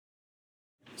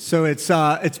So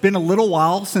it's been a little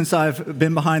while since I've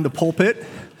been behind the pulpit.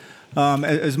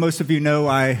 As most of you know,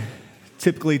 I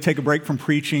typically take a break from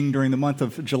preaching during the month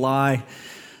of July,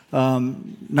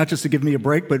 not just to give me a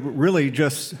break, but really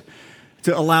just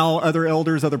to allow other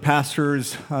elders, other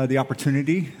pastors, the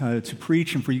opportunity to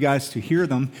preach and for you guys to hear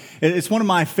them. It's one of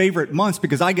my favorite months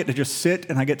because I get to just sit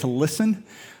and I get to listen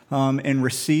and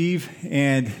receive,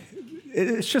 and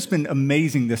it's just been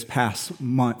amazing this past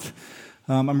month.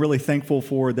 I'm really thankful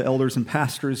for the elders and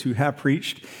pastors who have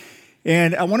preached.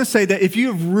 And I want to say that if you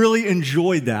have really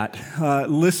enjoyed that,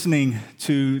 listening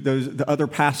to the other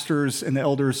pastors and the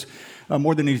elders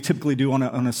more than you typically do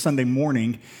on a Sunday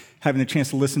morning, having a chance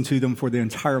to listen to them for the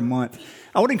entire month,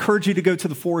 I would encourage you to go to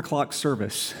the 4 o'clock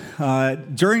service.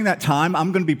 During that time,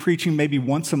 I'm going to be preaching maybe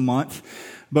once a month,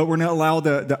 but we're going to allow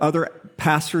the other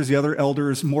pastors, the other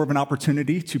elders, more of an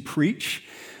opportunity to preach.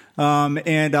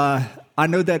 And I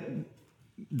know that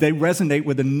they resonate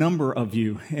with a number of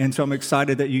you, and so I'm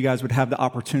excited that you guys would have the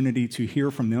opportunity to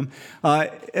hear from them.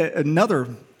 Another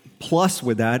plus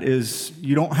with that is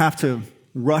you don't have to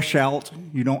rush out.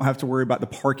 You don't have to worry about the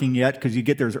parking yet because you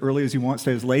get there as early as you want,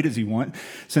 stay as late as you want,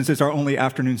 since it's our only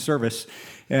afternoon service.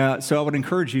 So I would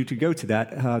encourage you to go to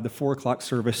that, the 4 o'clock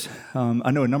service.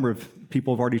 I know a number of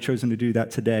people have already chosen to do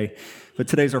that today, but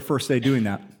today's our first day doing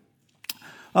that.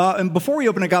 And before we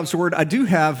open up God's Word, I do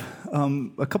have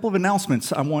a couple of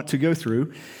announcements I want to go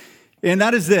through. And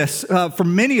that is this. For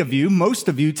many of you, most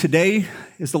of you, today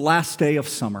is the last day of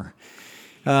summer.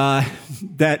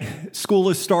 That school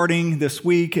is starting this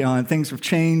week. Things have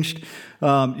changed.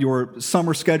 Your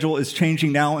summer schedule is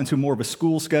changing now into more of a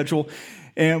school schedule.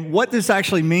 And what this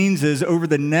actually means is over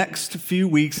the next few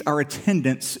weeks, our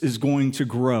attendance is going to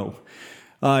grow.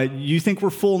 You think we're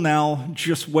full now,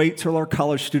 just wait till our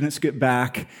college students get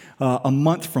back a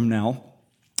month from now.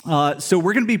 So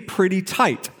we're going to be pretty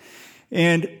tight,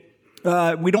 and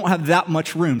we don't have that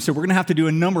much room, so we're going to have to do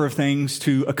a number of things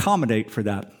to accommodate for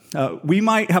that. We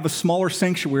might have a smaller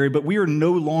sanctuary, but we are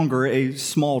no longer a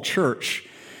small church.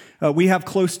 We have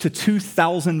close to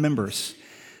 2,000 members,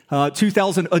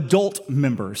 2,000 adult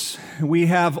members. We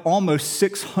have almost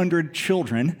 600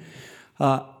 children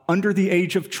under the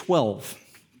age of 12.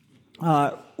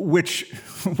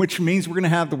 Which means we're going to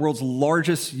have the world's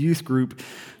largest youth group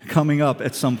coming up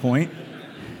at some point.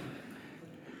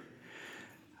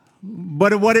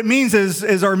 But what it means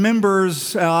is our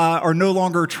members are no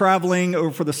longer traveling over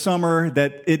for the summer,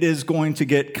 that it is going to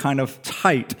get kind of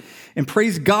tight. And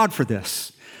praise God for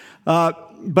this.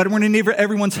 But we're going to need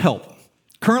everyone's help.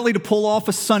 Currently, to pull off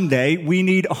a Sunday, we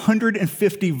need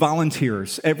 150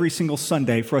 volunteers every single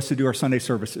Sunday for us to do our Sunday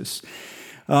services.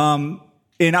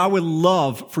 And I would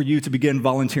love for you to begin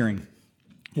volunteering.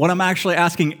 What I'm actually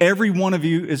asking every one of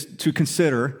you is to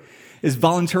consider is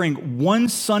volunteering one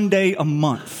Sunday a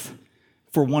month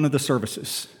for one of the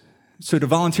services. So to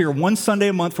volunteer one Sunday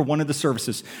a month for one of the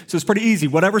services. So it's pretty easy.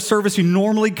 Whatever service you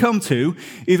normally come to,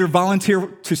 either volunteer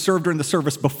to serve during the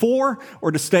service before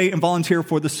or to stay and volunteer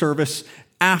for the service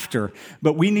after.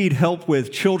 But we need help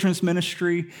with children's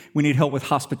ministry. We need help with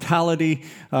hospitality.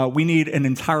 We need an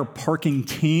entire parking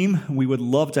team. We would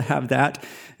love to have that.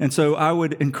 And so I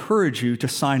would encourage you to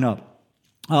sign up.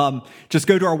 Just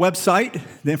go to our website.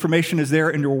 The information is there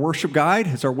in your worship guide.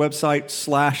 It's our website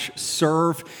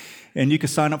 /serve. And you can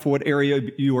sign up for what area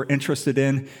you are interested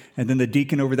in. And then the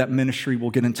deacon over that ministry will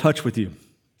get in touch with you.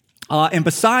 And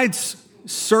besides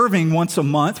serving once a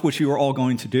month, which you are all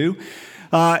going to do,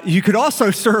 you could also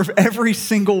serve every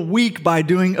single week by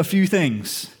doing a few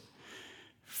things.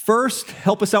 First,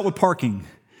 help us out with parking.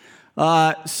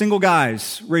 Single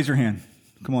guys, raise your hand.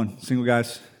 Come on, single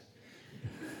guys.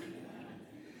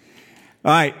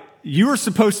 All right, you are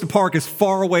supposed to park as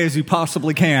far away as you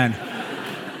possibly can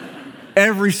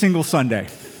every single Sunday.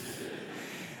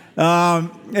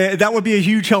 That would be a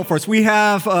huge help for us. We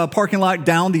have a parking lot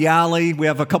down the alley. We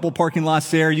have a couple parking lots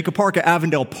there. You could park at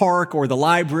Avondale Park or the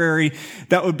library.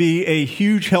 That would be a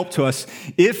huge help to us.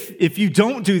 If you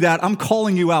don't do that, I'm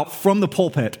calling you out from the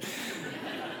pulpit.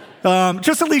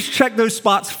 Just at least check those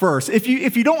spots first. If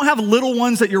you don't have little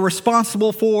ones that you're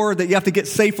responsible for, that you have to get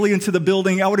safely into the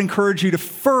building, I would encourage you to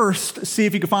first see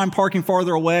if you can find parking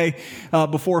farther away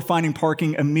before finding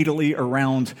parking immediately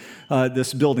around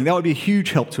this building. That would be a huge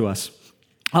help to us.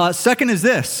 Second is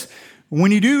this.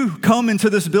 When you do come into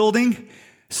this building,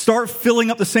 start filling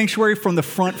up the sanctuary from the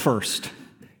front first.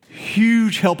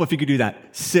 Huge help if you could do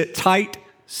that. Sit tight.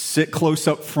 Sit close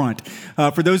up front.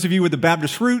 For those of you with the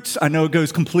Baptist roots, I know it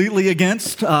goes completely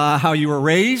against how you were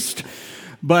raised,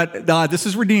 But this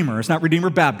is Redeemer. It's not Redeemer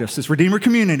Baptist. It's Redeemer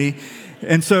Community.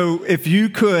 And so if you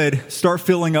could start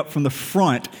filling up from the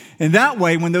front, and that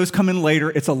way, when those come in later,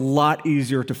 it's a lot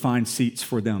easier to find seats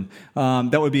for them.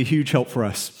 That would be a huge help for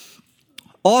us.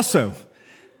 Also,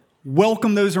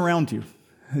 welcome those around you.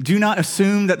 Do not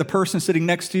assume that the person sitting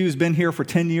next to you has been here for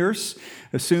 10 years.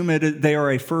 Assume that they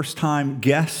are a first-time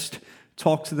guest.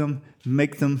 Talk to them.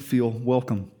 Make them feel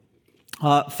welcome.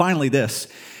 Finally, this.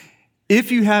 If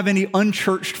you have any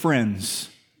unchurched friends,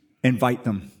 invite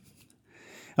them.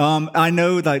 I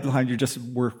know that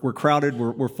we're crowded,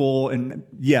 we're full, and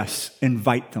yes,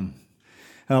 invite them.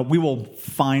 We will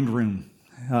find room.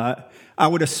 I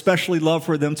would especially love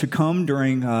for them to come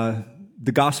during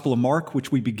the Gospel of Mark,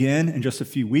 which we begin in just a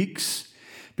few weeks,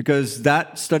 because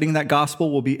studying that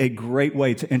gospel will be a great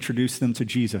way to introduce them to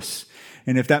Jesus.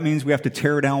 And if that means we have to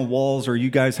tear down walls or you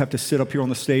guys have to sit up here on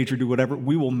the stage or do whatever,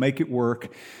 we will make it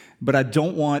work. But I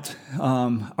don't want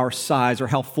our size or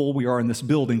how full we are in this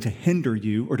building to hinder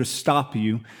you or to stop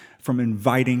you from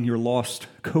inviting your lost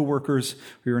coworkers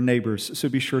or your neighbors. So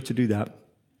be sure to do that.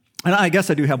 And I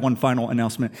guess I do have one final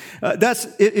announcement. That's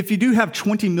if you do have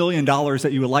 $20 million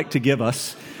that you would like to give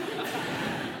us,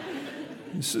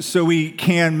 so we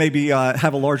can maybe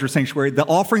have a larger sanctuary, the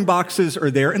offering boxes are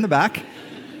there in the back.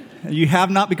 You have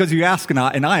not because you ask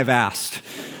not, and I have asked.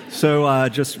 So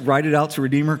just write it out to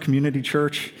Redeemer Community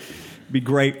Church. It'd be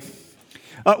great.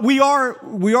 We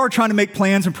are trying to make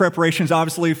plans and preparations,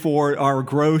 obviously, for our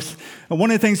growth.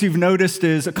 One of the things you've noticed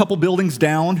is a couple buildings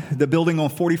down, the building on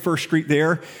 41st Street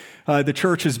there. The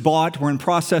church is bought. We're in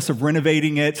process of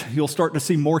renovating it. You'll start to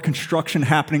see more construction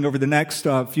happening over the next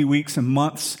few weeks and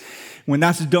months. When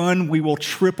that's done, we will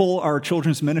triple our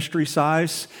children's ministry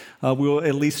size. We will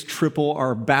at least triple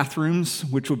our bathrooms,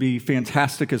 which will be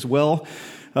fantastic as well.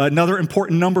 Another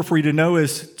important number for you to know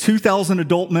is 2,000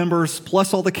 adult members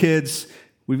plus all the kids.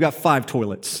 We've got 5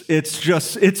 toilets.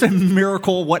 It's a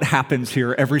miracle what happens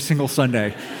here every single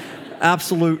Sunday.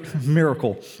 Absolute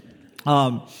miracle.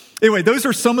 Anyway, those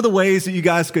are some of the ways that you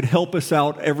guys could help us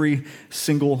out every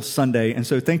single Sunday. And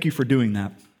so thank you for doing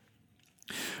that.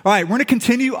 All right, we're going to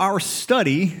continue our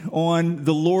study on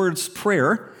the Lord's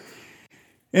Prayer.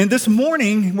 And this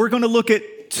morning, we're going to look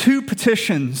at 2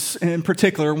 petitions in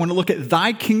particular. We're going to look at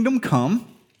thy kingdom come,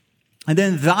 and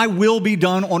then thy will be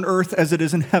done on earth as it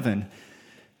is in heaven.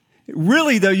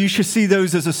 Really, though, you should see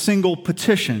those as a single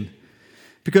petition,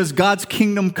 because God's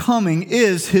kingdom coming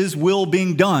is his will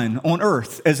being done on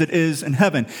earth as it is in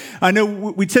heaven. I know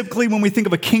we typically, when we think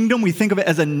of a kingdom, we think of it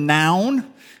as a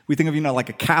noun. We think of, like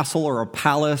a castle or a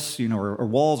palace, or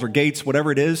walls or gates,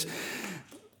 whatever it is.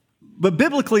 But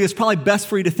biblically, it's probably best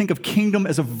for you to think of kingdom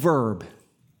as a verb.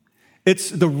 It's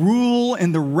the rule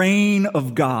and the reign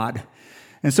of God.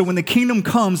 And so when the kingdom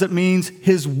comes, it means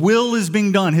his will is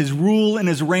being done. His rule and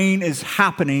his reign is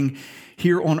happening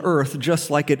here on earth,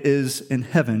 just like it is in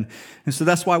heaven. And so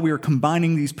that's why we are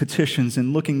combining these petitions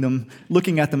and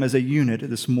looking at them as a unit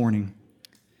this morning.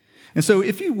 And so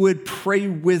if you would pray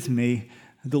with me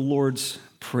the Lord's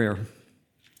Prayer.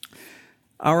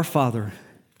 Our Father,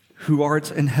 who art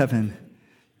in heaven,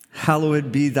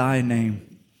 hallowed be thy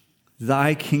name.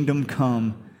 Thy kingdom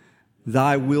come,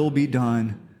 thy will be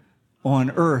done on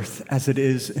earth as it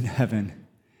is in heaven.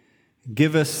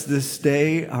 Give us this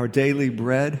day our daily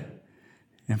bread,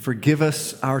 and forgive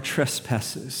us our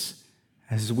trespasses,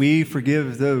 as we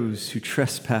forgive those who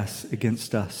trespass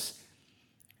against us.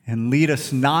 And lead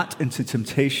us not into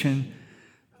temptation,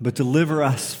 but deliver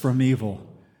us from evil.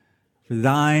 For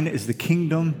thine is the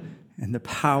kingdom and the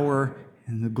power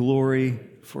and the glory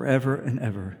forever and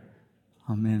ever.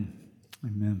 Amen.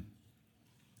 Amen.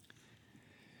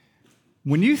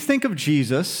 When you think of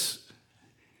Jesus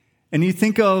and you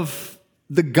think of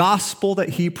the gospel that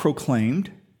he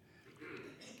proclaimed,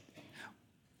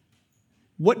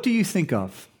 what do you think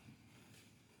of?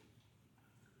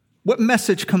 What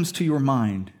message comes to your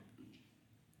mind?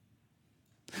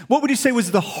 What would you say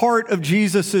was the heart of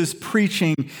Jesus'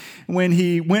 preaching when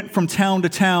he went from town to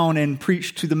town and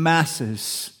preached to the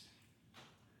masses?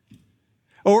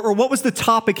 Or what was the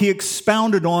topic he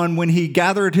expounded on when he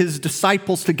gathered his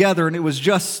disciples together and it was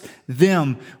just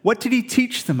them? What did he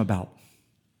teach them about?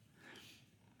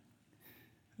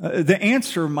 The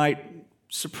answer might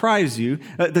surprise you.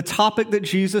 The topic that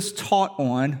Jesus taught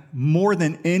on more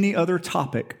than any other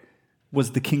topic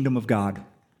was the kingdom of God.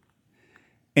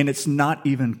 And it's not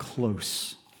even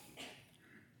close.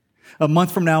 A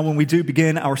month from now, when we do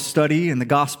begin our study in the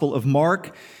Gospel of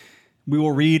Mark, we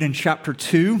will read in chapter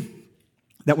 2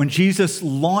 that when Jesus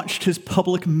launched his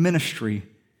public ministry,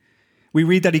 we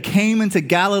read that he came into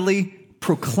Galilee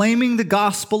proclaiming the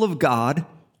gospel of God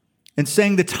and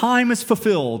saying, the time is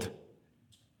fulfilled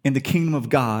and the kingdom of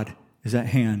God is at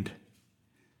hand.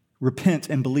 Repent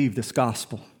and believe this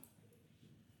gospel.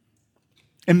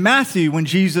 In Matthew, when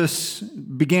Jesus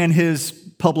began his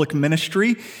public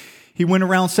ministry, he went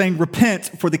around saying,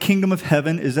 repent, for the kingdom of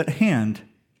heaven is at hand.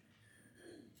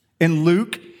 In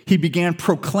Luke, he began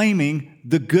proclaiming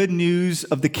the good news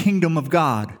of the kingdom of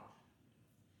God.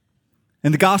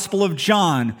 In the Gospel of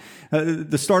John,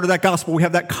 the start of that gospel, we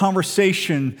have that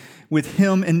conversation with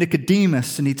him and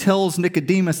Nicodemus, and he tells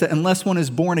Nicodemus that unless one is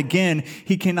born again,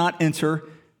 he cannot enter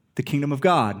the kingdom of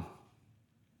God.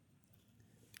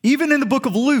 Even in the book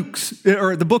of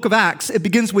the book of Acts, it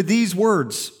begins with these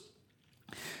words.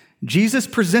 Jesus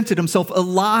presented himself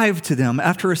alive to them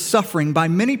after his suffering by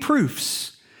many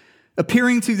proofs,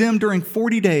 appearing to them during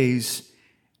 40 days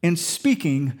and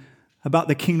speaking about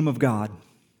the kingdom of God.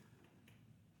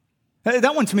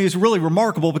 That one to me is really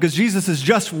remarkable because Jesus has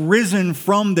just risen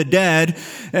from the dead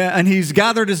and he's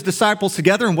gathered his disciples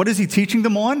together. And what is he teaching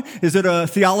them on? Is it a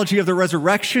theology of the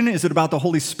resurrection? Is it about the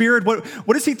Holy Spirit?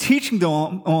 What is he teaching them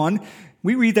on?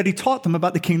 We read that he taught them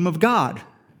about the kingdom of God.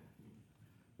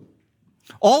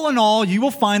 All in all, you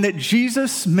will find that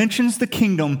Jesus mentions the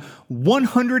kingdom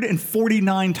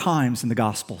 149 times in the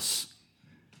Gospels.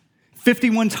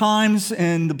 51 times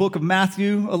in the book of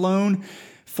Matthew alone,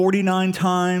 49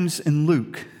 times in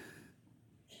Luke.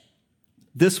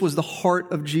 This was the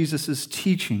heart of Jesus'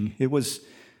 teaching. It was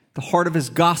the heart of his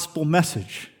gospel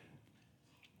message.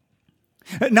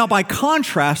 Now, by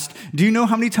contrast, do you know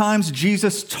how many times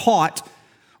Jesus taught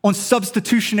on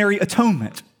substitutionary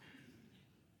atonement?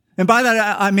 And by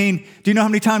that, I mean, do you know how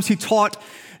many times he taught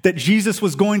that Jesus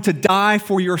was going to die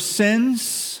for your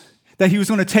sins? That he was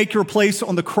going to take your place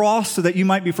on the cross so that you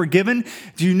might be forgiven?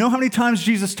 Do you know how many times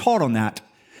Jesus taught on that?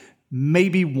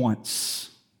 Maybe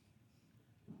once.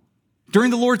 During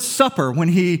the Lord's Supper, when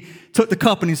he took the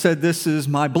cup and he said, this is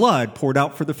my blood poured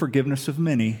out for the forgiveness of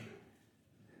many.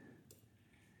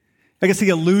 I guess he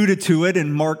alluded to it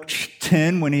in Mark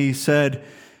 10 when he said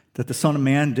that the Son of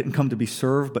Man didn't come to be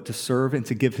served, but to serve and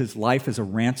to give his life as a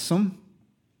ransom.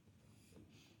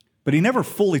 But he never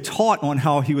fully taught on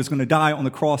how he was going to die on the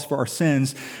cross for our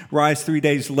sins, rise 3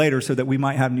 days later so that we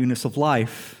might have newness of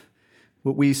life.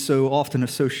 What we so often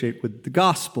associate with the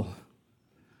gospel.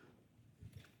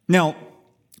 Now,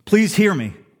 please hear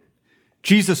me.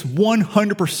 Jesus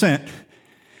 100%,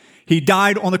 he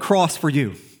died on the cross for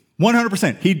you.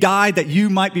 100%. He died that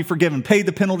you might be forgiven, paid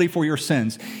the penalty for your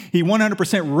sins. He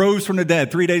 100% rose from the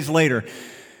dead 3 days later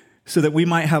so that we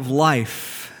might have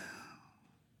life.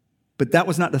 But that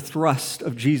was not the thrust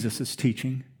of Jesus'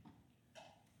 teaching.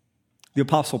 The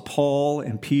Apostle Paul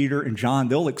and Peter and John,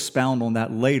 they'll expound on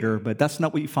that later, but that's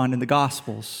not what you find in the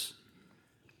Gospels.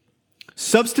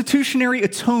 Substitutionary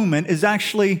atonement is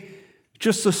actually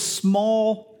just a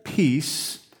small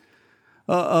piece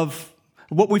of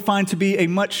what we find to be a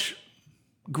much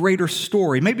greater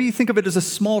story. Maybe you think of it as a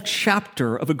small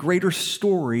chapter of a greater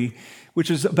story,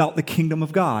 which is about the kingdom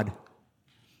of God.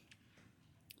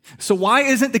 So why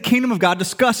isn't the kingdom of God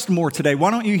discussed more today? Why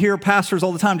don't you hear pastors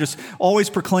all the time just always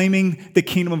proclaiming the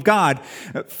kingdom of God?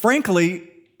 Frankly,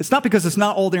 it's not because it's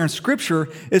not all there in Scripture.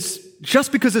 It's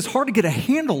just because it's hard to get a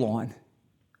handle on.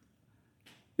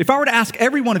 If I were to ask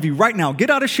every one of you right now, get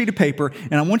out a sheet of paper,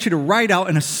 and I want you to write out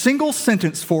in a single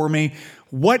sentence for me,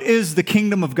 what is the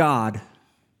kingdom of God?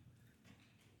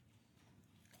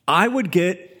 I would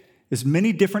get as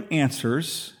many different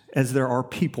answers as there are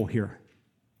people here.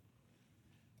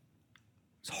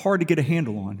 It's hard to get a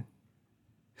handle on.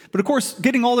 But of course,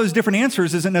 getting all those different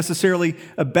answers isn't necessarily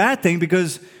a bad thing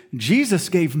because Jesus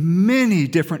gave many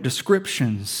different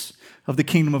descriptions of the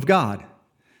kingdom of God.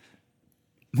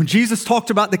 When Jesus talked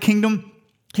about the kingdom,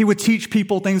 he would teach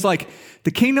people things like,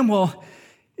 the kingdom, well,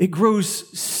 it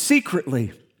grows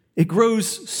secretly. It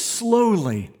grows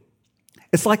slowly.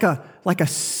 It's like a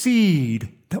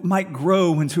seed that might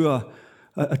grow into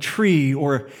a tree,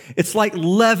 or it's like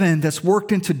leaven that's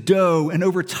worked into dough, and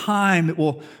over time it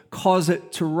will cause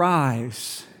it to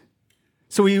rise.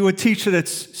 So he would teach that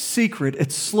it's secret,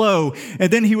 it's slow,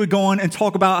 and then he would go on and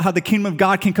talk about how the kingdom of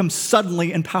God can come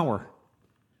suddenly in power.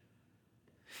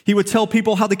 He would tell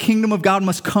people how the kingdom of God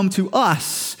must come to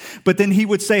us, but then he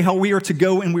would say how we are to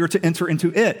go and we are to enter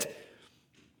into it.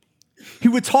 He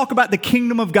would talk about the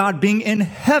kingdom of God being in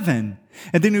heaven,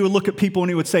 and then he would look at people and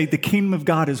he would say, the kingdom of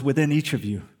God is within each of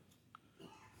you.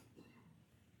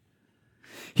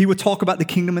 He would talk about the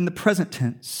kingdom in the present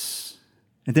tense,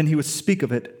 and then he would speak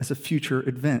of it as a future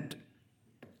event.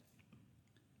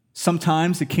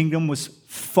 Sometimes the kingdom was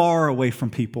far away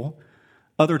from people.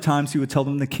 Other times he would tell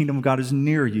them the kingdom of God is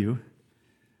near you.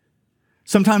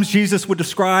 Sometimes Jesus would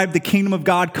describe the kingdom of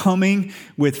God coming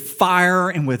with fire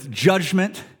and with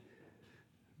judgment.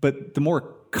 But the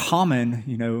more common,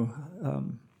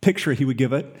 picture he would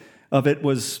give of it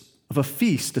was of a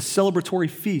feast, a celebratory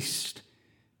feast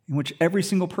in which every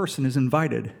single person is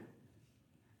invited.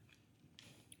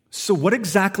 So what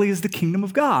exactly is the kingdom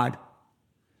of God?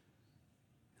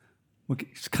 Well,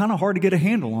 it's kind of hard to get a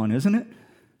handle on, isn't it?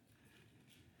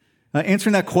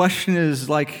 Answering that question is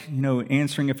like,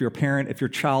 answering if your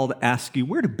child asks you,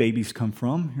 where do babies come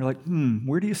from? You're like,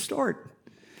 where do you start?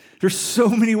 There's so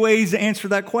many ways to answer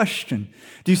that question.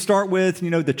 Do you start with,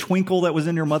 the twinkle that was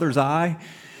in your mother's eye?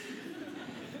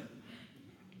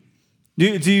 Do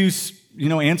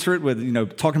you, answer it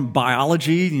with, talking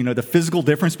biology, the physical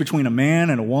difference between a man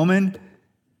and a woman?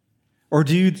 Or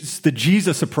do you the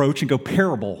Jesus approach and go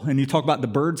parable, and you talk about the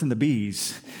birds and the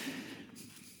bees?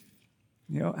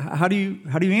 How do you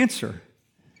answer?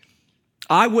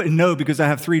 I wouldn't know because I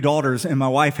have 3 daughters, and my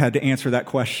wife had to answer that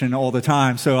question all the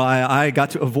time, so I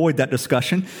got to avoid that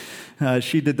discussion.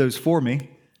 She did those for me.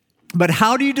 But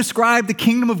how do you describe the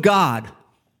kingdom of God?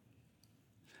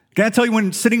 Can I tell you,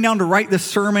 when sitting down to write this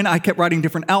sermon, I kept writing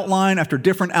different outline after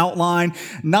different outline,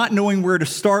 not knowing where to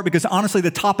start, because honestly, the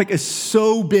topic is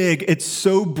so big, it's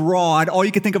so broad. All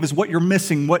you can think of is what you're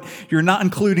missing, what you're not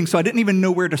including, so I didn't even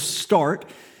know where to start.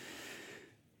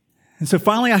 And so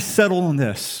finally, I settled on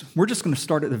this. We're just going to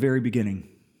start at the very beginning.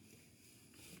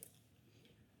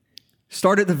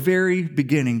 Start at the very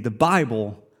beginning. The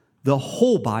Bible, the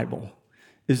whole Bible,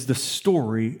 is the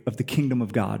story of the kingdom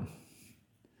of God.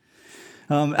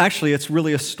 Actually, it's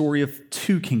really a story of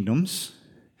 2 kingdoms.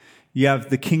 You have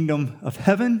the kingdom of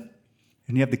heaven,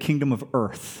 and you have the kingdom of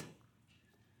earth.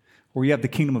 Or you have the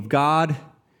kingdom of God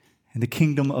and the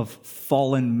kingdom of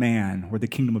fallen man, or the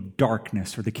kingdom of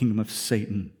darkness, or the kingdom of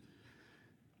Satan.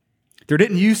 There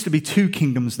didn't used to be 2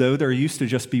 kingdoms, though. There used to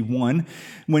just be one.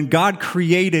 When God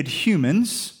created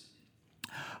humans,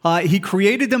 he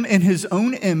created them in his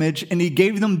own image, and he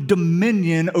gave them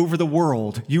dominion over the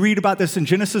world. You read about this in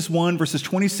Genesis 1, verses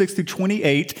 26 through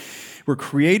 28. We're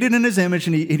created in his image,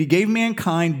 and he gave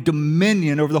mankind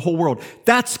dominion over the whole world.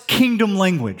 That's kingdom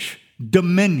language,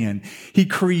 dominion. He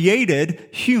created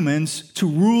humans to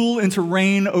rule and to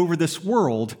reign over this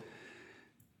world.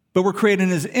 But we're created in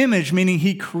his image, meaning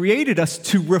he created us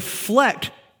to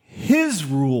reflect his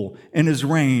rule and his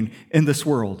reign in this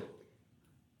world.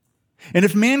 And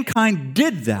if mankind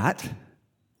did that,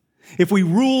 if we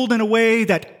ruled in a way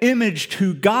that imaged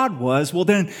who God was, well,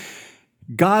 then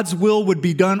God's will would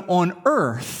be done on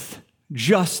earth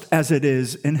just as it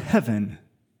is in heaven.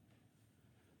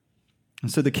 And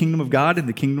so the kingdom of God and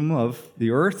the kingdom of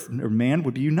the earth or man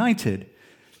would be united.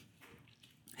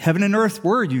 Heaven and earth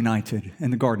were united in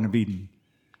the Garden of Eden.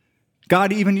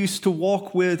 God even used to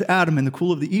walk with Adam in the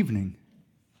cool of the evening.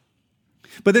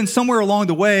 But then somewhere along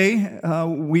the way,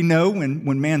 we know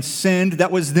when man sinned,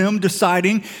 that was them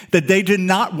deciding that they did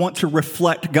not want to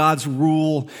reflect God's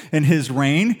rule and his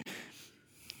reign.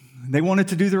 They wanted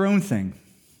to do their own thing.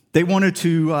 They wanted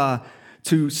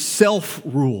to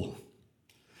self-rule.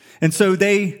 And so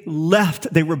they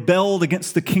rebelled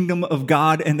against the kingdom of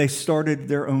God, and they started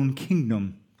their own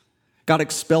kingdom. God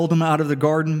expelled them out of the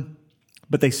garden,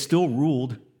 but they still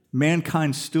ruled.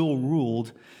 Mankind still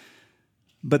ruled.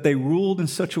 But they ruled in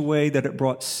such a way that it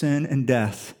brought sin and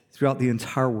death throughout the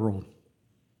entire world.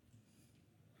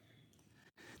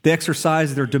 They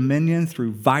exercised their dominion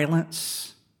through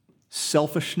violence,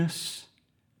 selfishness,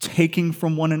 taking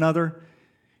from one another,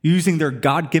 using their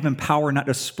God-given power not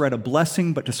to spread a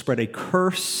blessing, but to spread a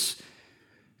curse,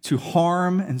 to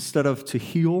harm instead of to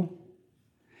heal.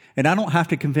 And I don't have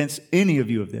to convince any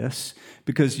of you of this,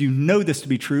 because you know this to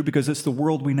be true, because it's the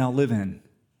world we now live in.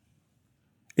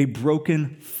 A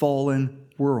broken, fallen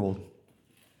world.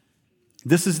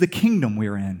 This is the kingdom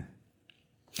we're in.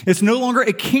 It's no longer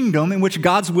a kingdom in which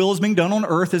God's will is being done on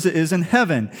earth as it is in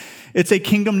heaven. It's a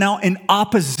kingdom now in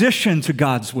opposition to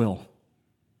God's will.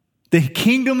 The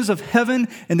kingdoms of heaven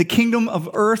and the kingdom of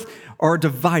earth are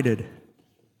divided.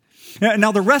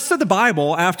 Now, the rest of the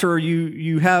Bible, after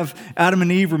you have Adam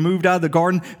and Eve removed out of the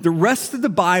garden, the rest of the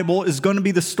Bible is going to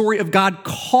be the story of God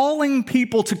calling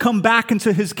people to come back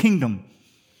into his kingdom.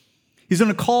 He's going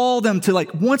to call them to,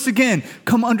 once again,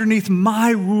 come underneath my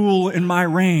rule and my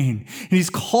reign. And he's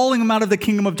calling them out of the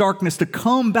kingdom of darkness to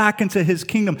come back into his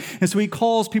kingdom. And so he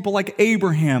calls people like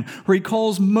Abraham, or he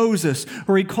calls Moses,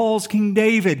 or he calls King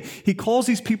David. He calls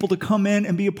these people to come in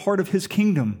and be a part of his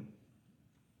kingdom,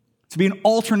 to be an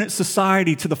alternate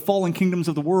society to the fallen kingdoms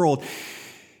of the world.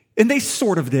 And they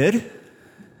sort of did.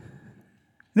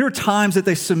 There were times that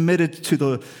they submitted to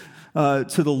the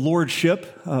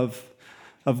lordship of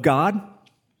God.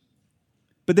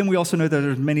 But then we also know that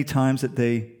there's many times that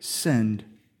they sinned.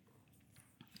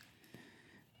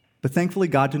 But thankfully,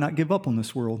 God did not give up on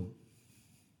this world.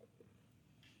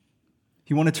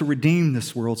 He wanted to redeem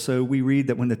this world, so we read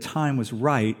that when the time was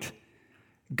right,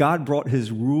 God brought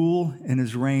his rule and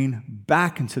his reign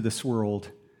back into this world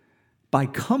by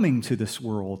coming to this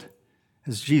world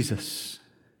as Jesus.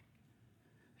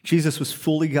 Jesus was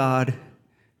fully God.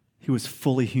 He was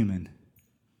fully human.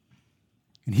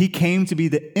 And he came to be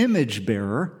the image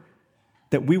bearer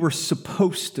that we were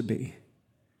supposed to be.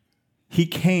 He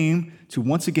came to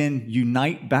once again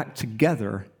unite back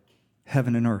together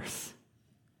heaven and earth.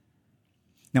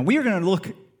 Now, we are going to look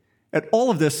at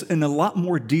all of this in a lot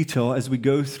more detail as we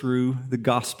go through the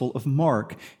Gospel of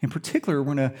Mark. In particular,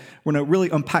 we're going to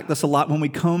really unpack this a lot when we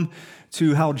come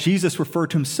to how Jesus referred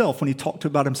to himself when he talked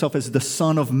about himself as the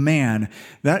Son of Man.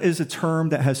 That is a term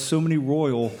that has so many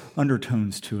royal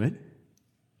undertones to it.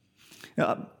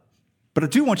 But I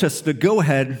do want us to go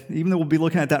ahead, even though we'll be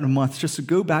looking at that in a month, just to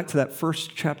go back to that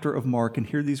first chapter of Mark and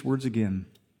hear these words again.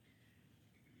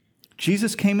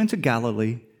 Jesus came into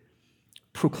Galilee,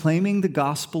 proclaiming the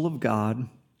gospel of God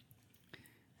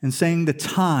and saying the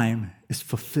time is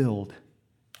fulfilled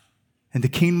and the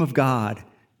kingdom of God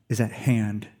is at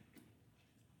hand.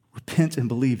 Repent and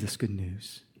believe this good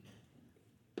news.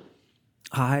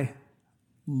 I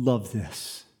love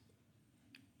this.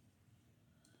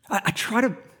 I try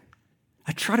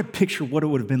to picture what it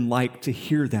would have been like to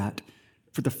hear that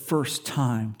for the first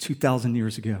time 2,000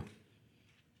 years ago.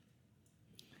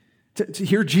 To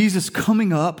hear Jesus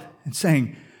coming up and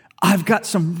saying, I've got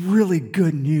some really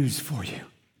good news for you.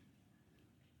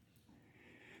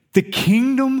 The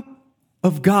kingdom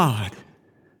of God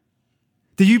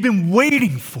that you've been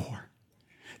waiting for,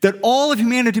 that all of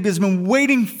humanity has been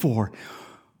waiting for,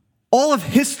 all of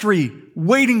history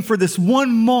waiting for this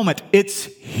one moment, it's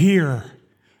here.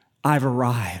 I've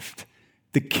arrived.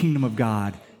 The kingdom of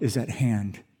God is at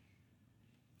hand.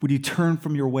 Would you turn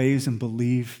from your ways and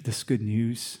believe this good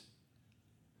news?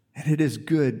 And it is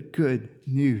good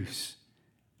news.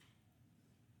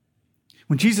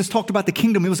 When Jesus talked about the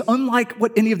kingdom, it was unlike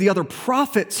what any of the other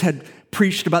prophets had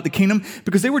preached about the kingdom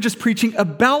because they were just preaching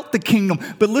about the kingdom.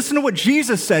 But listen to what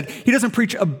Jesus said. He doesn't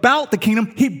preach about the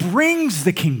kingdom. He brings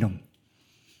the kingdom.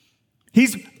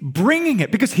 He's bringing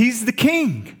it because he's the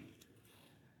king.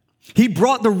 He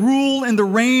brought the rule and the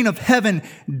reign of heaven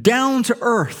down to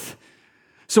earth.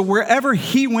 So wherever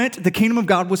he went, the kingdom of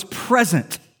God was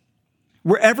present.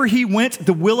 Wherever he went,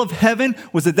 the will of heaven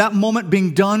was at that moment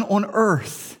being done on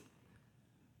earth.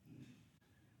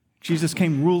 Jesus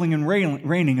came ruling and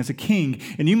reigning as a king.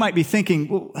 And you might be thinking,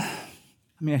 well,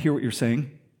 I hear what you're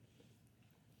saying.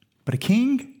 But a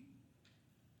king?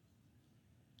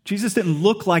 Jesus didn't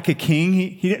look like a king.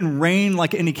 He didn't reign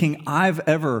like any king I've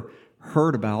ever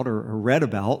heard about or read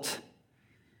about.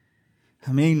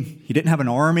 He didn't have an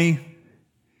army.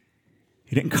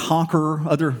 He didn't conquer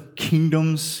other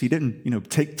kingdoms. He didn't,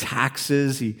 take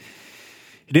taxes. He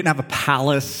didn't have a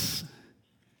palace.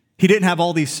 He didn't have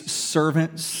all these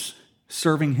servants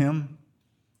serving him.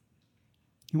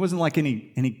 He wasn't like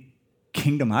any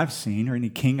kingdom I've seen or any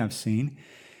king I've seen.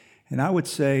 And I would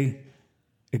say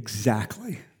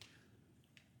exactly.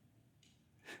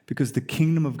 Because the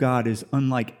kingdom of God is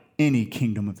unlike any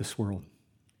kingdom of this world.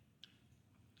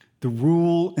 The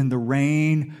rule and the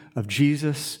reign of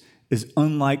Jesus is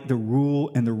unlike the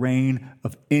rule and the reign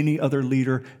of any other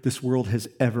leader this world has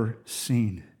ever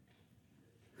seen.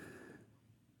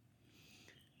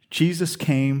 Jesus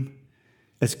came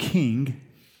as king,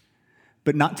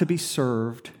 but not to be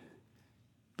served,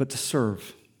 but to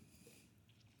serve.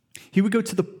 He would go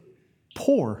to the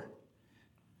poor,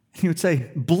 and he would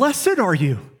say, "Blessed are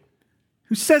you."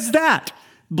 Who says that?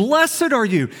 Blessed are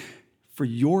you, for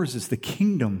yours is the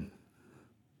kingdom.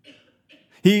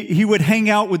 He would hang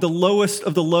out with the lowest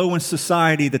of the low in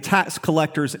society, the tax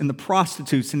collectors and the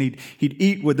prostitutes, and he'd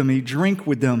eat with them, he'd drink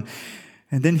with them,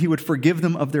 and then he would forgive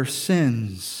them of their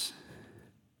sins.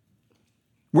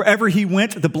 Wherever he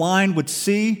went, the blind would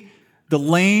see, the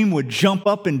lame would jump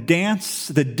up and dance,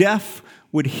 the deaf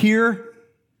would hear.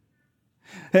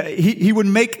 He would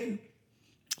make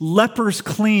lepers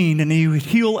clean, and he would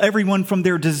heal everyone from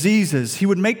their diseases. He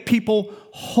would make people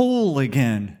whole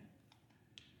again.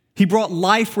 He brought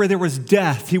life where there was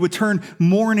death. He would turn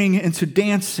mourning into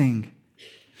dancing.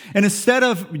 And instead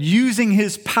of using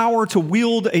his power to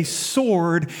wield a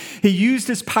sword, he used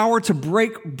his power to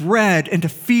break bread and to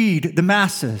feed the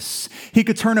masses. He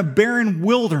could turn a barren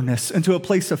wilderness into a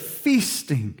place of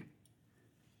feasting.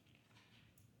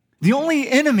 The only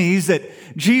enemies that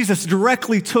Jesus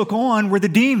directly took on were the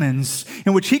demons,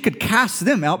 in which he could cast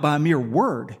them out by a mere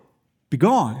word. Be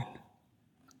gone.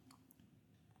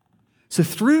 So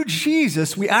through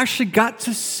Jesus, we actually got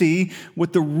to see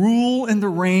what the rule and the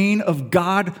reign of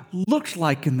God looked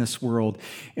like in this world.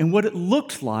 And what it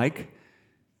looked like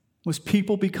was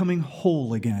people becoming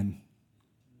whole again.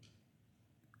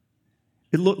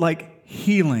 It looked like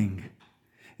healing.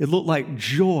 It looked like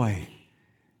joy.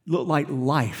 It looked like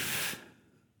life.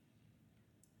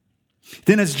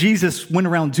 Then as Jesus went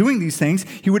around doing these things,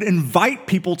 he would invite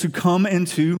people to come and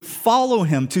to follow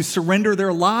him, to surrender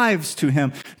their lives to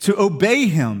him, to obey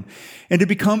him, and to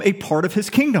become a part of his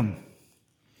kingdom.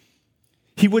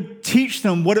 He would teach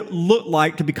them what it looked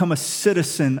like to become a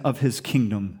citizen of his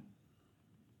kingdom.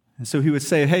 And so he would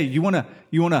say, hey, you want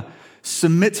to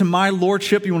submit to my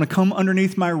lordship? You want to come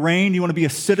underneath my reign? You want to be a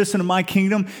citizen of my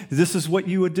kingdom? This is what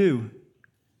you would do.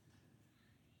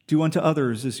 Do unto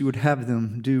others as you would have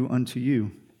them do unto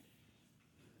you.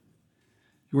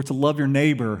 You were to love your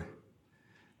neighbor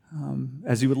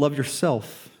as you would love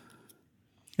yourself.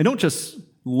 And don't just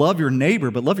love your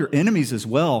neighbor, but love your enemies as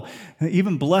well. And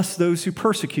even bless those who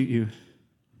persecute you.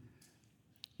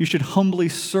 You should humbly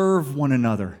serve one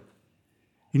another.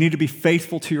 You need to be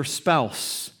faithful to your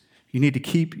spouse. You need to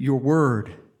keep your word.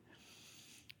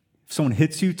 If someone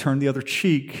hits you, turn the other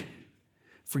cheek.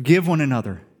 Forgive one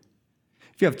another.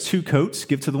 If you have 2 coats,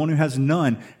 give to the one who has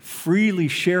none. Freely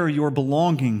share your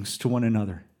belongings to one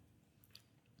another.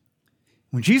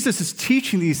 When Jesus is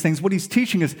teaching these things, what he's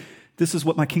teaching is, this is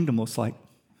what my kingdom looks like.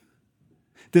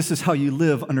 This is how you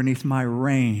live underneath my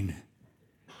reign.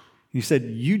 He said,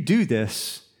 you do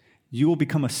this, you will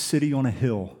become a city on a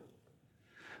hill,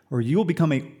 or you will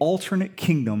become an alternate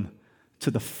kingdom to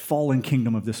the fallen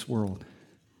kingdom of this world.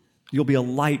 You'll be a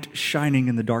light shining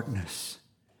in the darkness.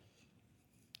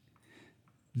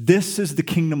 This is the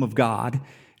kingdom of God,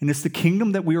 and it's the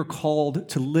kingdom that we are called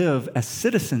to live as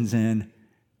citizens in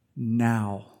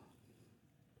now.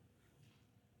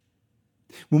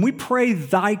 When we pray,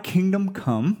 thy kingdom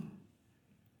come,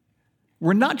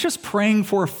 we're not just praying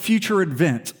for a future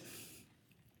event.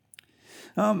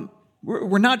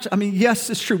 We're not, yes,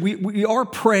 it's true. We are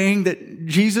praying that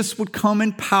Jesus would come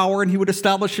in power and he would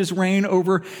establish his reign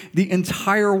over the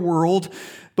entire world.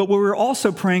 But what we're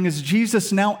also praying is,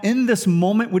 Jesus, now in this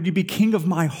moment, would you be king of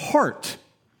my heart?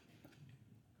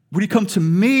 Would you come to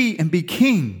me and be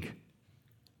king?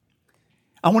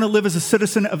 I want to live as a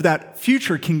citizen of that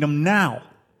future kingdom now.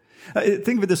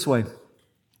 Think of it this way.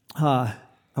 I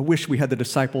wish we had the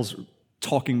disciples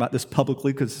talking about this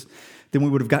publicly, because then we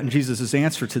would have gotten Jesus'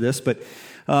 answer to this. But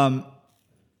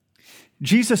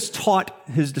Jesus taught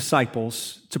his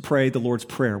disciples to pray the Lord's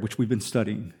Prayer, which we've been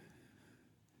studying.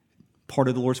 Part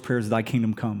of the Lord's Prayer is, thy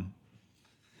kingdom come.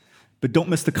 But don't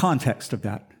miss the context of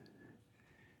that.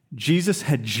 Jesus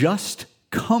had just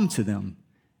come to them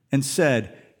and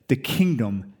said, the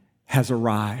kingdom has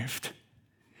arrived.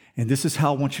 And this is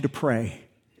how I want you to pray.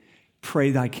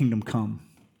 Pray thy kingdom come.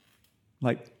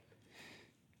 Like,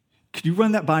 could you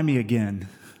run that by me again?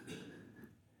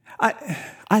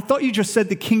 I thought you just said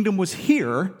the kingdom was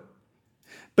here,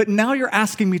 but now you're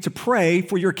asking me to pray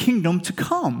for your kingdom to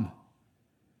come.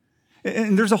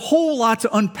 And there's a whole lot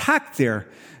to unpack there.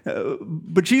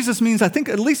 But Jesus means, I think,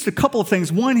 at least a couple of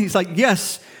things. One, he's like,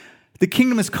 yes, the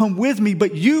kingdom has come with me,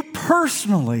 but you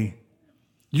personally,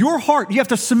 your heart, you have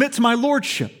to submit to my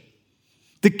lordship.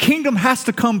 The kingdom has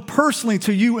to come personally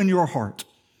to you in your heart.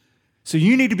 So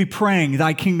you need to be praying,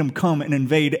 thy kingdom come, and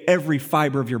invade every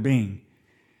fiber of your being.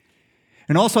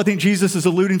 And also, I think Jesus is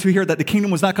alluding to here that the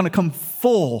kingdom was not going to come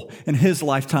full in his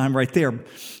lifetime right there.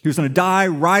 He was going to die,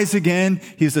 rise again.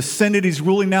 He's ascended, he's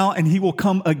ruling now, and he will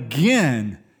come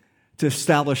again to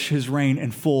establish his reign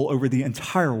in full over the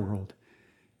entire world.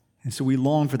 And so we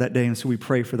long for that day, and so we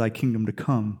pray for thy kingdom to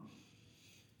come.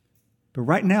 But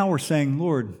right now we're saying,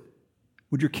 Lord,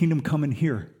 would your kingdom come in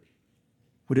here?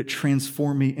 Would it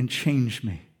transform me and change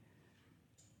me?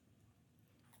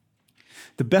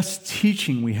 The best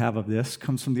teaching we have of this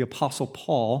comes from the Apostle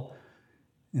Paul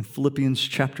in Philippians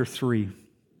chapter 3.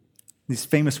 These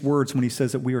famous words when he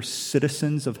says that we are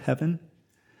citizens of heaven.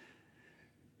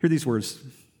 Hear these words,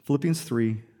 Philippians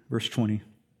 3, verse 20.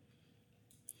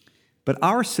 But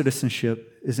our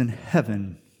citizenship is in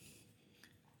heaven,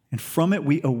 and from it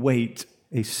we await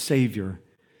a Savior,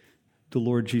 the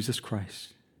Lord Jesus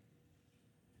Christ.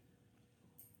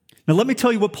 Now let me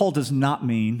tell you what Paul does not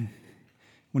mean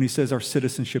when he says our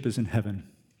citizenship is in heaven.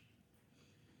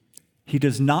 He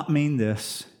does not mean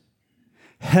this.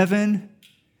 Heaven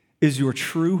is your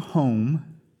true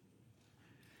home,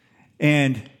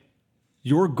 and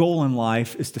your goal in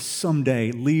life is to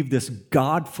someday leave this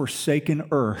God-forsaken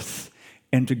earth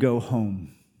and to go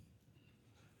home.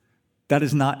 That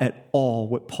is not at all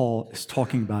what Paul is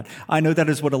talking about. I know that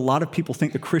is what a lot of people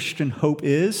think the Christian hope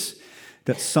is,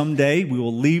 that someday we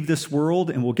will leave this world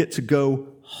and we'll get to go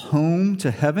home to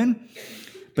heaven.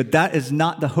 But that is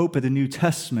not the hope of the New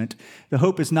Testament. The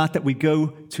hope is not that we go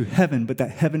to heaven, but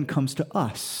that heaven comes to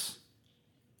us.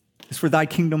 It's for thy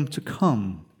kingdom to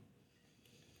come.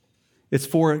 It's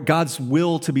for God's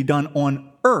will to be done on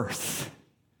earth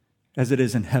as it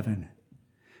is in heaven.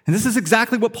 And this is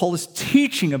exactly what Paul is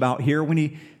teaching about here when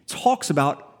he talks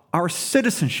about our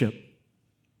citizenship.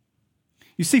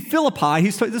 You see, Philippi,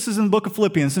 this is in the book of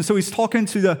Philippians, and so he's talking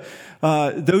to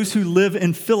those who live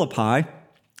in Philippi.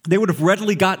 They would have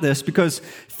readily got this because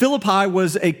Philippi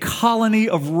was a colony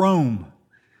of Rome.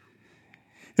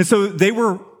 And so they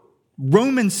were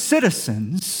Roman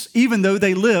citizens, even though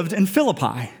they lived in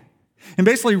Philippi. And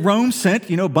basically, Rome sent,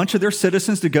 a bunch of their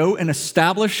citizens to go and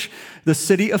establish the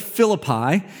city of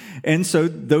Philippi. And so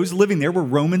those living there were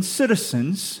Roman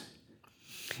citizens.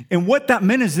 And what that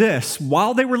meant is this: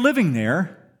 while they were living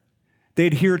there, they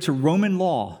adhered to Roman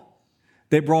law.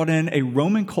 They brought in a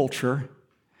Roman culture,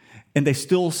 and they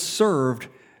still served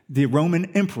the Roman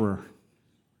emperor.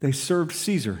 They served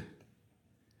Caesar.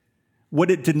 What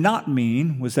it did not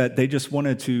mean was that they just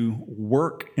wanted to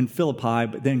work in Philippi,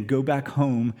 but then go back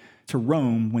home to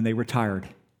Rome when they retired.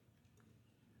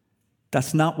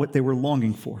 That's not what they were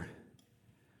longing for.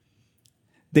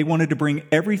 They wanted to bring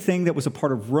everything that was a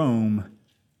part of Rome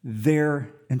there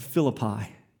in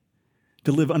Philippi,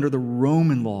 to live under the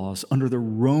Roman laws, under the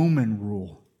Roman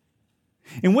rule.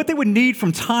 And what they would need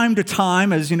from time to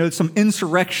time, as some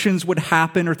insurrections would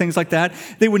happen or things like that,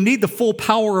 they would need the full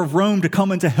power of Rome to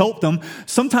come and to help them.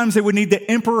 Sometimes they would need the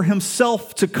emperor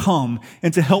himself to come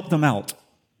and to help them out.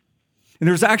 And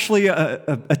there's actually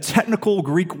a technical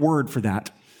Greek word for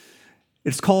that.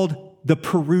 It's called the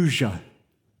Perusia.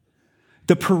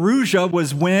 The Perusia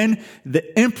was when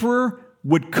the emperor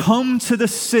would come to the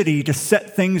city to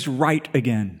set things right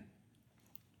again.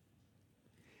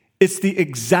 It's the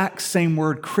exact same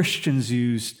word Christians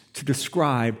use to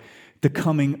describe the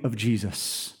coming of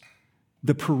Jesus,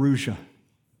 the Perusia.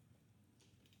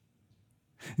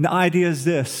 And the idea is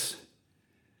this: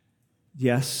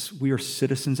 yes, we are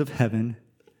citizens of heaven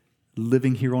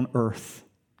living here on earth.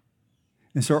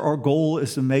 And so our goal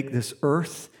is to make this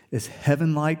earth as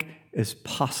heaven-like as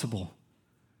possible,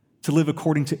 to live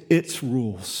according to its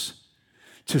rules,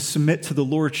 to submit to the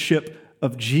lordship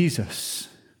of Jesus.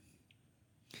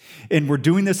 And we're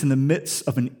doing this in the midst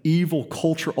of an evil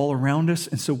culture all around us.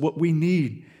 And so what we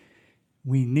need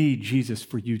Jesus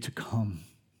for you to come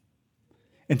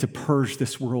and to purge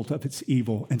this world of its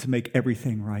evil and to make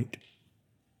everything right.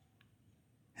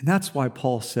 And that's why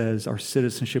Paul says our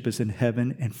citizenship is in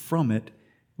heaven, and from it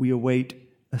we await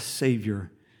a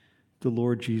Savior, the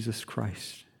Lord Jesus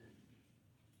Christ.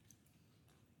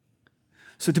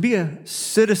 So to be a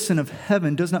citizen of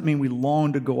heaven does not mean we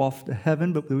long to go off to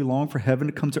heaven, but we long for heaven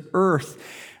to come to earth.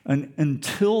 And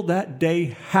until that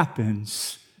day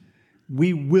happens,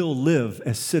 we will live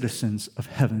as citizens of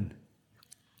heaven.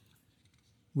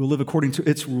 We'll live according to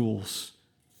its rules,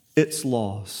 its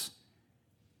laws.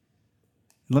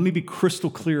 Let me be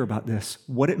crystal clear about this.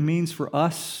 What it means for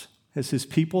us as his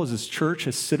people, as his church,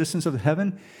 as citizens of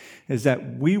heaven, is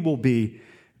that we will be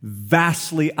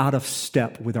vastly out of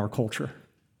step with our culture.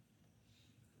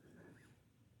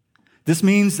 This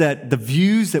means that the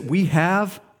views that we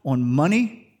have on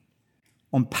money,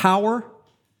 on power,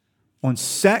 on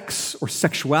sex or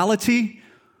sexuality,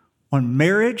 on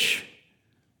marriage,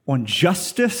 on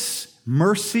justice,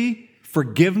 mercy,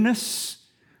 forgiveness,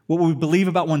 what we believe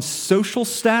about one's social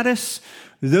status,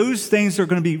 those things are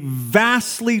going to be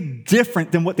vastly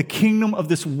different than what the kingdom of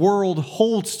this world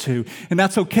holds to. And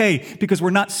that's okay, because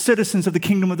we're not citizens of the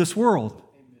kingdom of this world.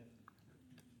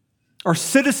 Our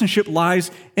citizenship lies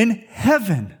in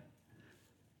heaven.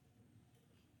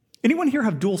 Anyone here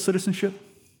have dual citizenship?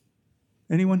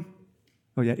 Anyone?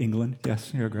 Oh yeah, England.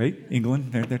 Yes, you're great.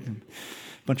 England. They're a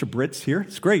bunch of Brits here.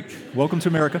 It's great. Welcome to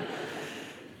America.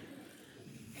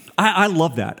 I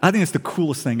love that. I think it's the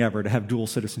coolest thing ever to have dual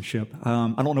citizenship.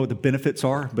 I don't know what the benefits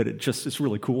are, but it's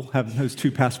really cool having those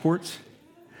two passports.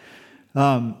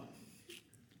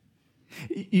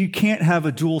 You can't have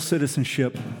a dual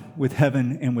citizenship with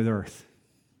heaven and with earth.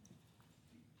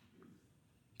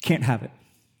 Can't have it.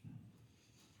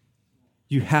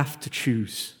 You have to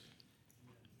choose.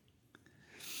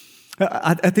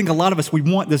 I think a lot of us, we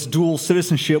want this dual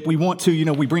citizenship. We want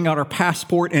to, we bring out our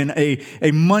passport and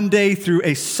a Monday through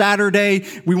a Saturday.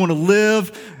 We want to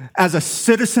live as a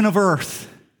citizen of earth.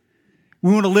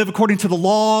 We want to live according to the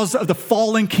laws of the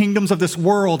fallen kingdoms of this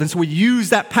world. And so we use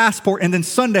that passport. And then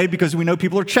Sunday, because we know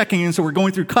people are checking in, so we're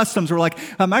going through customs, we're like,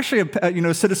 I'm actually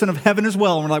a citizen of heaven as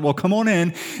well. And we're like, well, come on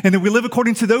in. And then we live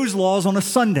according to those laws on a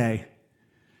Sunday.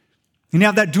 And you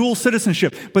have that dual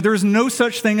citizenship. But there is no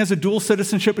such thing as a dual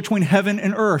citizenship between heaven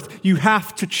and earth. You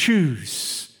have to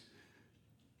choose.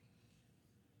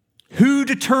 Who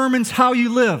determines how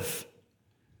you live?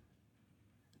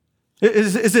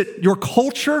 Is it your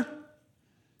culture?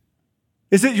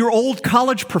 Is it your old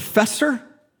college professor?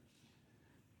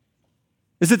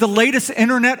 Is it the latest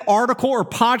internet article or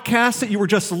podcast that you were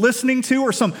just listening to,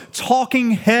 or some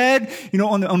talking head,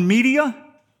 on media?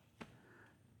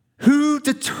 Who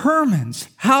determines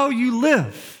how you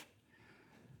live?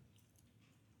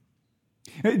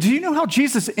 Do you know how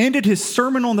Jesus ended his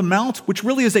Sermon on the Mount, which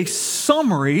really is a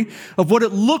summary of what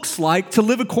it looks like to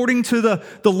live according to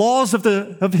the laws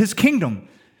of his kingdom?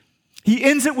 He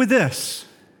ends it with this: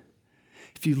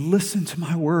 if you listen to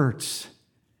my words,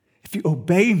 if you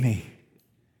obey me,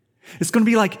 it's going to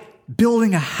be like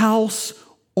building a house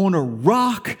on a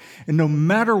rock, and no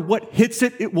matter what hits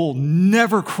it, it will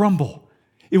never crumble.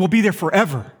 It will be there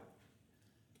forever.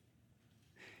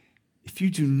 If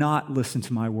you do not listen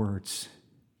to my words,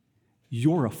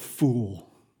 you're a fool.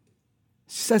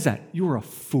 It says that. You're a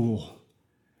fool.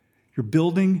 You're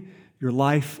building your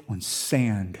life on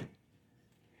sand,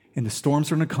 and the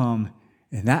storms are going to come,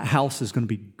 and that house is going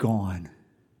to be gone.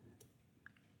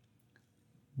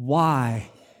 Why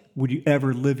would you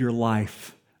ever live your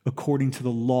life according to the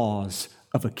laws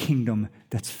of a kingdom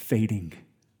that's fading?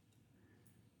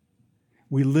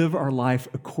 We live our life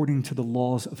according to the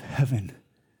laws of heaven,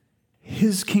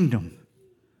 his kingdom.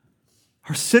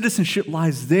 Our citizenship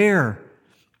lies there.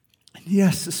 And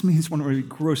yes, this means when we're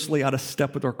grossly out of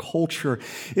step with our culture.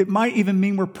 It might even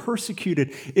mean we're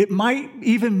persecuted. It might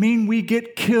even mean we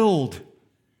get killed.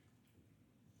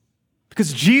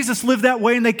 Because Jesus lived that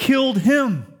way and they killed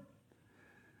him.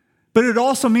 But it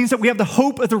also means that we have the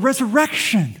hope of the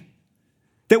resurrection,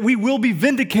 that we will be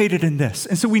vindicated in this.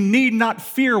 And so we need not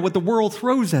fear what the world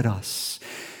throws at us.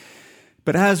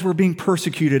 But as we're being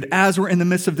persecuted, as we're in the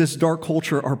midst of this dark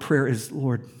culture, our prayer is,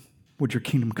 Lord, would your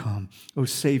kingdom come? Oh,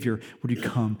 Savior, would you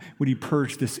come? Would you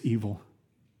purge this evil?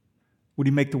 Would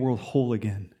you make the world whole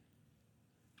again?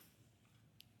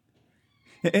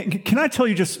 And can I tell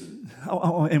you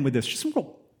I'll end with this, just some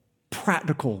real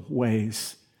practical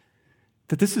ways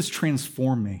that this has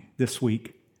transformed me this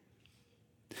week.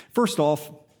 First off,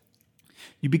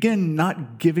 you begin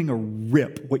not giving a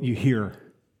rip what you hear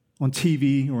on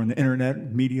TV or on the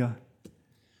internet, media.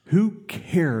 Who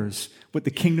cares what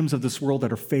the kingdoms of this world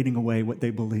that are fading away, what they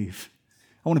believe?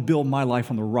 I want to build my life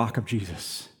on the rock of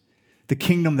Jesus, the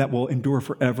kingdom that will endure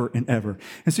forever and ever.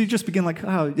 And so you just begin like,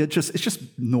 it's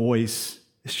just noise.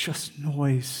 It's just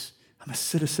noise. I'm a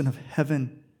citizen of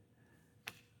heaven.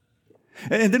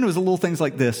 And then it was little things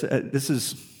like this. This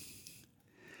is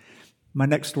my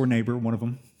next door neighbor, one of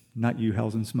them, not you,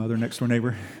 Helsen, some other next door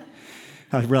neighbor.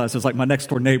 I realized it was like my next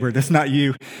door neighbor. That's not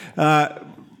you.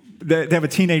 They have a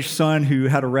teenage son who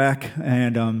had a wreck,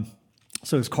 and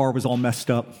so his car was all messed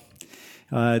up.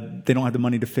 They don't have the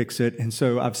money to fix it. And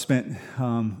so I've spent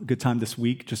a good time this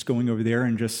week just going over there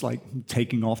and just like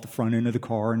taking off the front end of the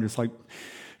car and just like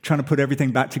trying to put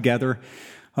everything back together.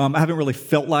 I haven't really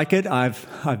felt like it.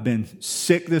 I've been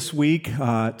sick this week,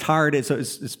 tired.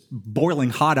 It's boiling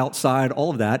hot outside, all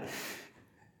of that.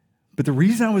 But the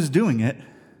reason I was doing it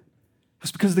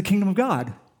was because of the kingdom of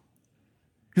God.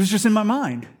 It was just in my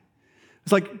mind.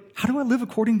 It's like, how do I live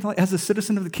according to, as a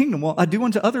citizen of the kingdom? Well, I do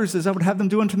unto others as I would have them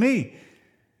do unto me.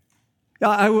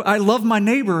 I love my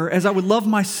neighbor as I would love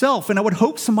myself, and I would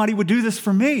hope somebody would do this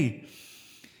for me.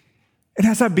 And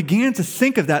as I began to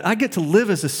think of that, I get to live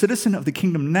as a citizen of the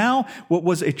kingdom now. What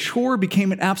was a chore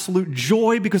became an absolute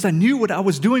joy because I knew what I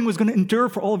was doing was going to endure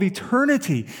for all of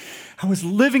eternity. I was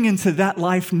living into that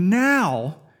life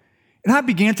now. And I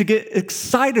began to get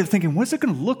excited thinking, what's it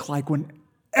going to look like when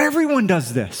everyone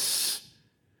does this?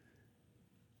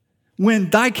 When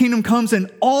thy kingdom comes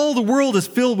and all the world is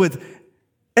filled with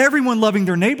everyone loving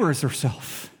their neighbor as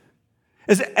theirself.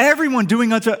 As everyone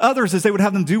doing unto others as they would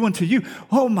have them do unto you.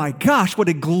 Oh my gosh, what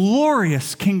a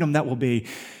glorious kingdom that will be.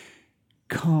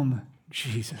 Come,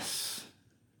 Jesus.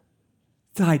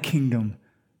 Thy kingdom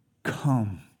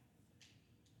come.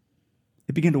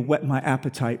 It began to whet my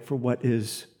appetite for what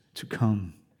is to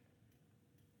come.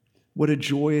 What a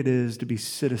joy it is to be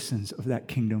citizens of that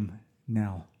kingdom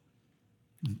now.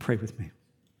 And pray with me.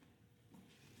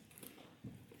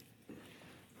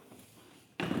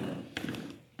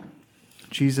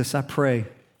 Jesus, I pray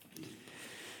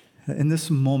that in this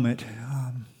moment,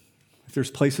 If there's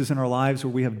places in our lives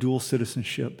where we have dual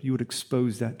citizenship, you would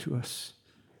expose that to us.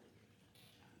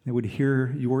 They would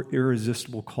hear your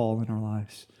irresistible call in our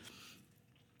lives.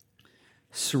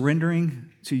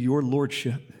 Surrendering to your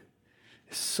lordship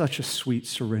is such a sweet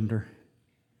surrender.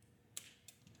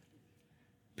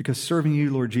 Because serving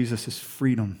you, Lord Jesus, is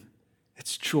freedom.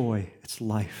 It's joy. It's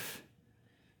life.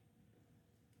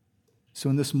 So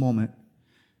in this moment,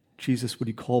 Jesus, would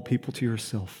you call people to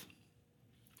yourself?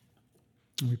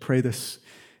 And we pray this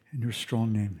in your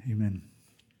strong name. Amen.